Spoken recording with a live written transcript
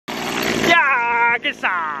Make it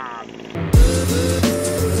stop!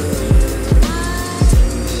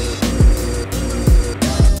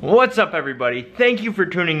 What's up everybody? Thank you for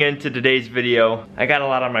tuning in to today's video. I got a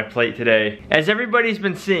lot on my plate today. As everybody's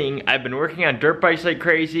been seeing, I've been working on dirt bikes like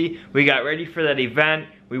crazy. We got ready for that event.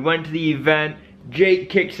 We went to the event.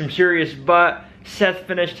 Jake kicked some serious butt. Seth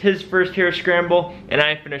finished his first hare scramble, and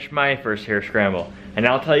I finished my first hare scramble. And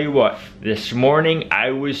I'll tell you what, this morning I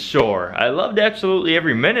was sore. I loved absolutely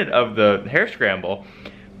every minute of the hare scramble,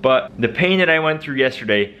 but the pain that I went through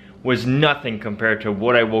yesterday was nothing compared to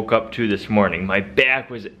what I woke up to this morning. My back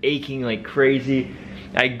was aching like crazy.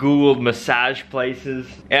 I Googled massage places.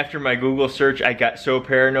 After my Google search, I got so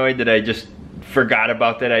paranoid that I just forgot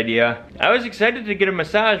about that idea. I was excited to get a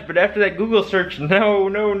massage, but after that Google search, no.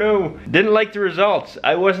 Didn't like the results.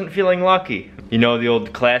 I wasn't feeling lucky. You know the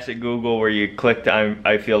old classic Google where you clicked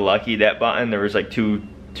I feel lucky, that button? There was like two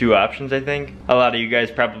options, I think. A lot of you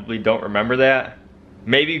guys probably don't remember that.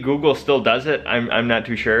 Maybe Google still does it, I'm not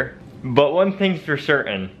too sure. But one thing's for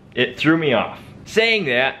certain, it threw me off. Saying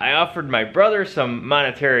that, I offered my brother some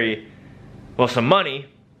money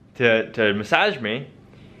to massage me.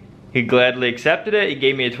 He gladly accepted it. He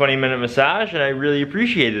gave me a 20-minute massage and I really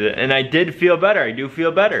appreciated it. And I did feel better, I do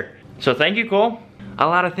feel better. So thank you, Cole. A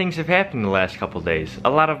lot of things have happened the last couple days. A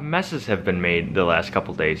lot of messes have been made the last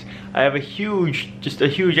couple days. I have just a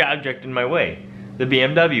huge object in my way. The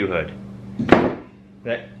BMW hood.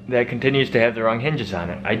 That continues to have the wrong hinges on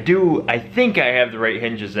it. I think I have the right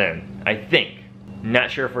hinges in. I think. Not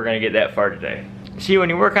sure if we're gonna get that far today. See, when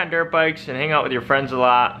you work on dirt bikes and hang out with your friends a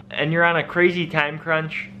lot, and you're on a crazy time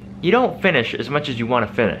crunch, you don't finish as much as you want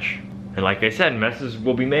to finish. And like I said, messes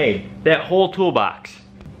will be made. That whole toolbox.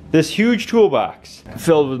 This huge toolbox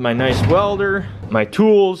filled with my nice welder, my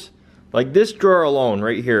tools. Like this drawer alone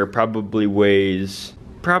right here probably weighs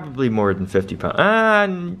more than 50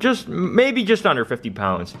 pounds. Maybe just under 50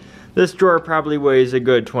 pounds. This drawer probably weighs a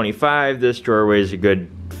good 25. This drawer weighs a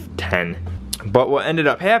good 10. But what ended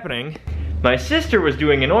up happening, my sister was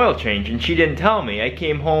doing an oil change and she didn't tell me. I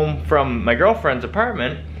came home from my girlfriend's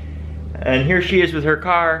apartment and here she is with her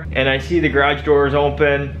car, and I see the garage doors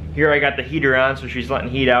open. Here I got the heater on, so she's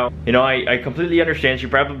letting heat out. You know, I completely understand. She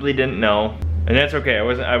probably didn't know, and that's okay.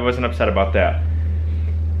 I wasn't upset about that.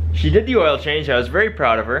 She did the oil change. I was very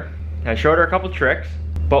proud of her. I showed her a couple tricks,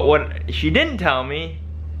 but what she didn't tell me,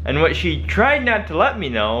 and what she tried not to let me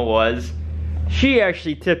know, was she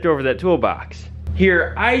actually tipped over that toolbox.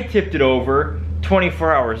 Here, I tipped it over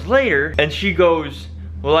 24 hours later, and she goes,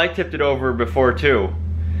 well, I tipped it over before too.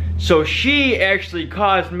 So she actually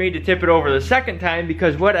caused me to tip it over the second time,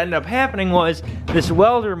 because what ended up happening was this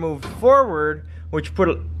welder moved forward, which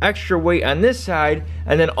put extra weight on this side,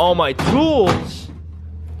 and then all my tools,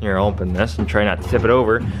 here, I'll open this and try not to tip it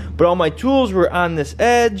over, but all my tools were on this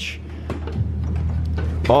edge.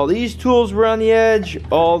 All these tools were on the edge.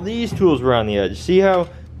 All these tools were on the edge. See how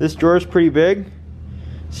this drawer is pretty big?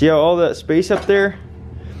 See how all that space up there?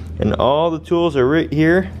 And all the tools are right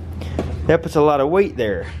here. That puts a lot of weight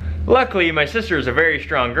there. Luckily, my sister is a very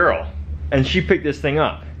strong girl, and she picked this thing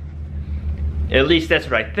up. At least that's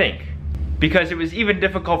what I think. Because it was even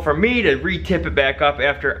difficult for me to re-tip it back up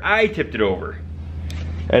after I tipped it over.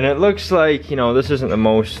 And it looks like, you know, this isn't the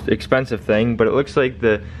most expensive thing, but it looks like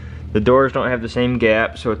the doors don't have the same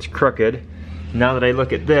gap, so it's crooked. Now that I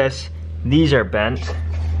look at this, these are bent.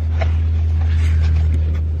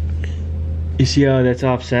 You see how that's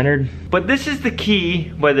off-centered? But this is the key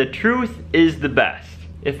why the truth is the best.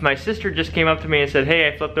 If my sister just came up to me and said, hey,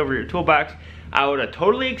 I flipped over your toolbox, I would have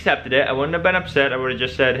totally accepted it. I wouldn't have been upset. I would have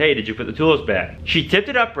just said, hey, did you put the tools back? She tipped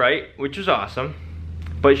it upright, which was awesome,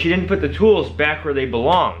 but she didn't put the tools back where they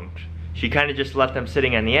belonged. She kind of just left them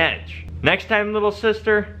sitting on the edge. Next time, little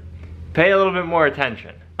sister, pay a little bit more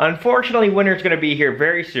attention. Unfortunately, winter's gonna be here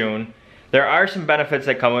very soon. There are some benefits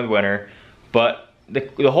that come with winter, but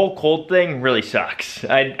the whole cold thing really sucks.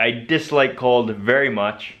 I dislike cold very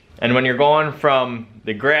much. And when you're going from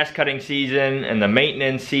the grass cutting season and the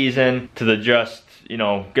maintenance season to the just, you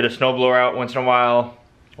know, get a snowblower out once in a while,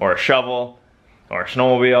 or a shovel, or a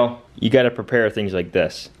snowmobile, you gotta prepare things like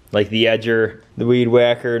this. Like the edger, the weed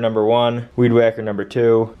whacker #1, weed whacker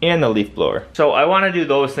 #2, and the leaf blower. So I wanna do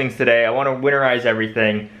those things today. I wanna winterize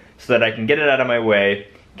everything so that I can get it out of my way,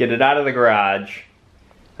 get it out of the garage,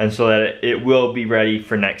 and so that it will be ready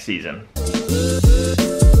for next season.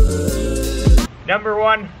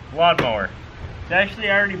 #1, lawnmower. It's actually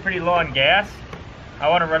already pretty low on gas. I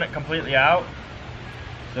want to run it completely out,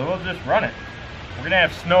 so we'll just run it. We're gonna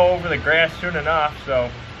have snow over the grass soon enough, so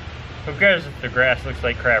who cares if the grass looks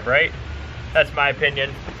like crap, right? That's my opinion.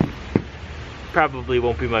 Probably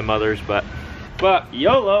won't be my mother's, but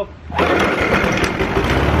YOLO.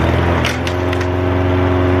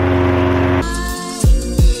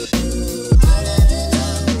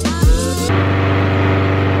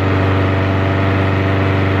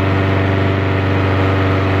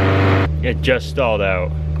 It just stalled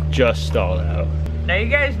out. Just stalled out. Now you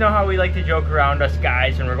guys know how we like to joke around, us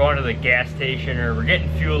guys, when we're going to the gas station or we're getting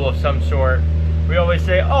fuel of some sort. We always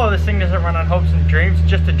say, oh, this thing doesn't run on hopes and dreams,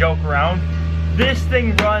 just to joke around. This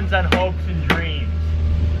thing runs on hopes and dreams.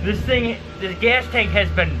 This gas tank has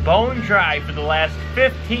been bone dry for the last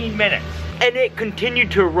 15 minutes. And it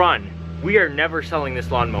continued to run. We are never selling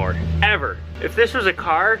this lawnmower, ever. If this was a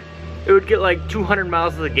car, it would get like 200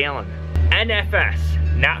 miles to the gallon. NFS,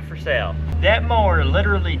 not for sale. That mower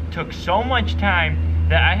literally took so much time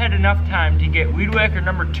that I had enough time to get Weed Whacker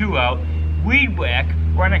number 2 out, Weed Whack,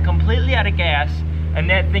 run it completely out of gas, and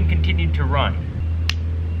that thing continued to run.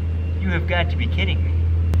 You have got to be kidding me.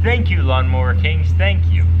 Thank you, Lawnmower Kings, thank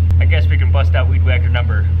you. I guess we can bust out Weed Whacker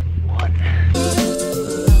number 1.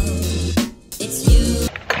 It's you.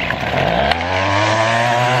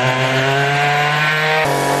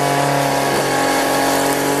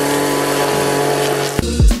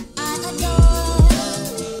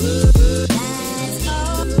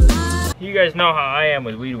 You guys know how I am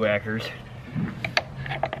with weed whackers.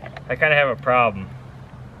 I kind of have a problem.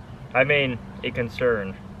 I mean, a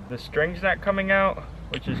concern. The string's not coming out,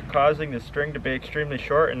 which is causing the string to be extremely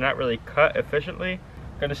short and not really cut efficiently.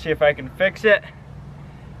 Gonna see if I can fix it.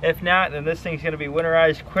 If not, then this thing's gonna be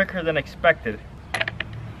winterized quicker than expected.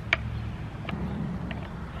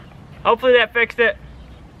 Hopefully that fixed it.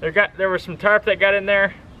 There was some tarp that got in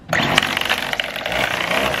there.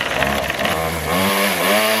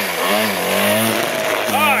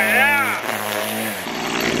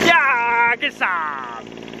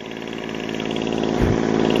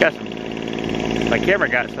 Got some. My camera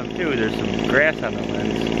got some too. There's some grass on the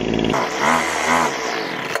lens.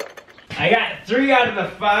 I got 3 out of the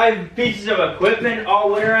 5 pieces of equipment all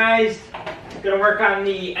winterized. Gonna work on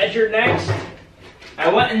the edger next.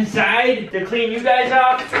 I went inside to clean you guys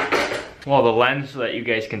up. Well, the lens so that you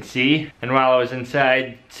guys can see. And while I was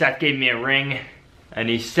inside, Seth gave me a ring. And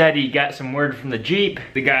he said he got some word from the Jeep.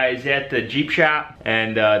 The guys at the Jeep shop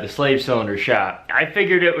and the slave cylinder shop. I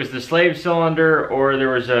figured it was the slave cylinder, or there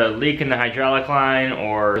was a leak in the hydraulic line,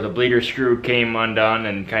 or the bleeder screw came undone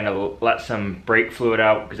and kind of let some brake fluid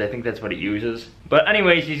out, because I think that's what it uses. But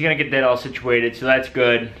anyways, he's gonna get that all situated, so that's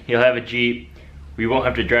good. He'll have a Jeep. We won't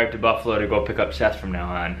have to drive to Buffalo to go pick up Seth from now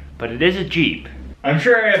on. But it is a Jeep. I'm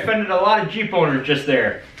sure I offended a lot of Jeep owners just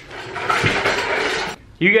there.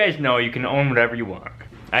 You guys know you can own whatever you want.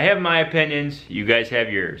 I have my opinions, you guys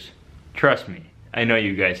have yours. Trust me, I know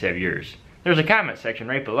you guys have yours. There's a comment section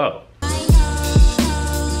right below.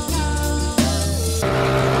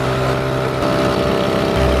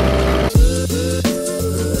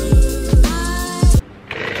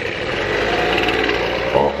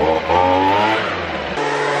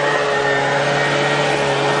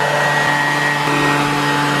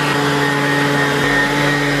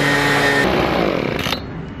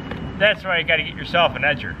 That's why you gotta get yourself an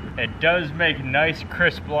edger. It does make nice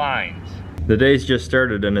crisp lines. The day's just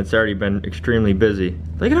started and it's already been extremely busy.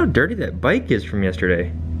 Look at how dirty that bike is from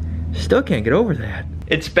yesterday. Still can't get over that.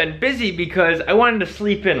 It's been busy because I wanted to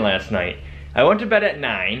sleep in last night. I went to bed at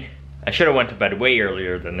 9. I should have went to bed way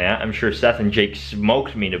earlier than that. I'm sure Seth and Jake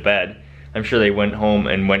smoked me to bed. I'm sure they went home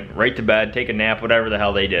and went right to bed, take a nap, whatever the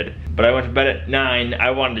hell they did. But I went to bed at 9.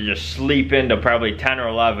 I wanted to just sleep into probably 10 or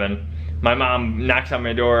 11. My mom knocks on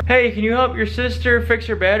my door. Hey, can you help your sister fix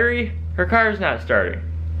her battery? Her car's not starting.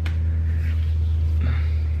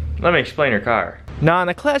 Let me explain her car. Now on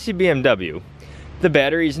a classy BMW, the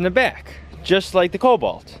battery's in the back, just like the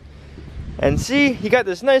Cobalt. And see, you got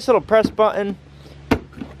this nice little press button,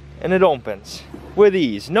 and it opens with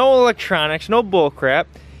ease. No electronics, no bull crap.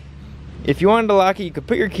 If you wanted to lock it, you could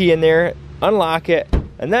put your key in there, unlock it,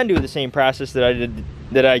 and then do the same process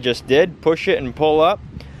that I just did. Push it and pull up.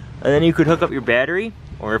 And then you could hook up your battery,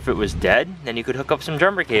 or if it was dead, then you could hook up some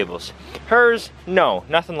jumper cables. Hers, no,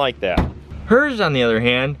 nothing like that. Hers, on the other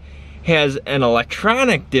hand, has an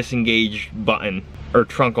electronic disengage button, or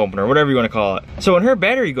trunk opener, whatever you want to call it. So when her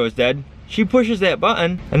battery goes dead, she pushes that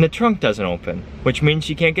button and the trunk doesn't open, which means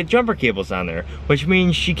she can't get jumper cables on there, which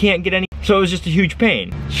means she can't get any, so it was just a huge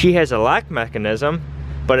pain. She has a lock mechanism,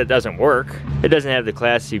 but it doesn't work. It doesn't have the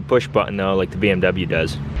classy push button though, like the BMW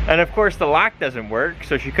does. And of course the lock doesn't work,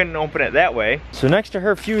 so she couldn't open it that way. So next to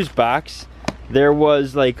her fuse box, there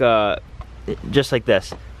was like just like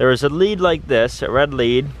this. There was a lead like this, a red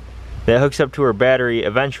lead, that hooks up to her battery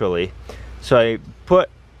eventually. So I put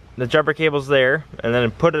the jumper cables there, and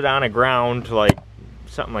then put it on a ground like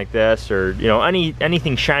something like this, or you know,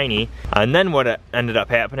 anything shiny. And then what ended up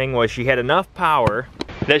happening was she had enough power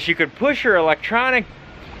that she could push her electronic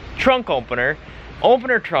trunk opener, open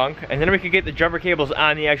her trunk, and then we could get the jumper cables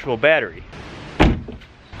on the actual battery.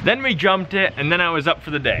 Then we jumped it, and then I was up for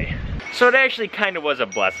the day. So it actually kind of was a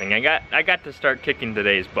blessing. I got to start kicking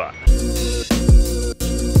today's butt.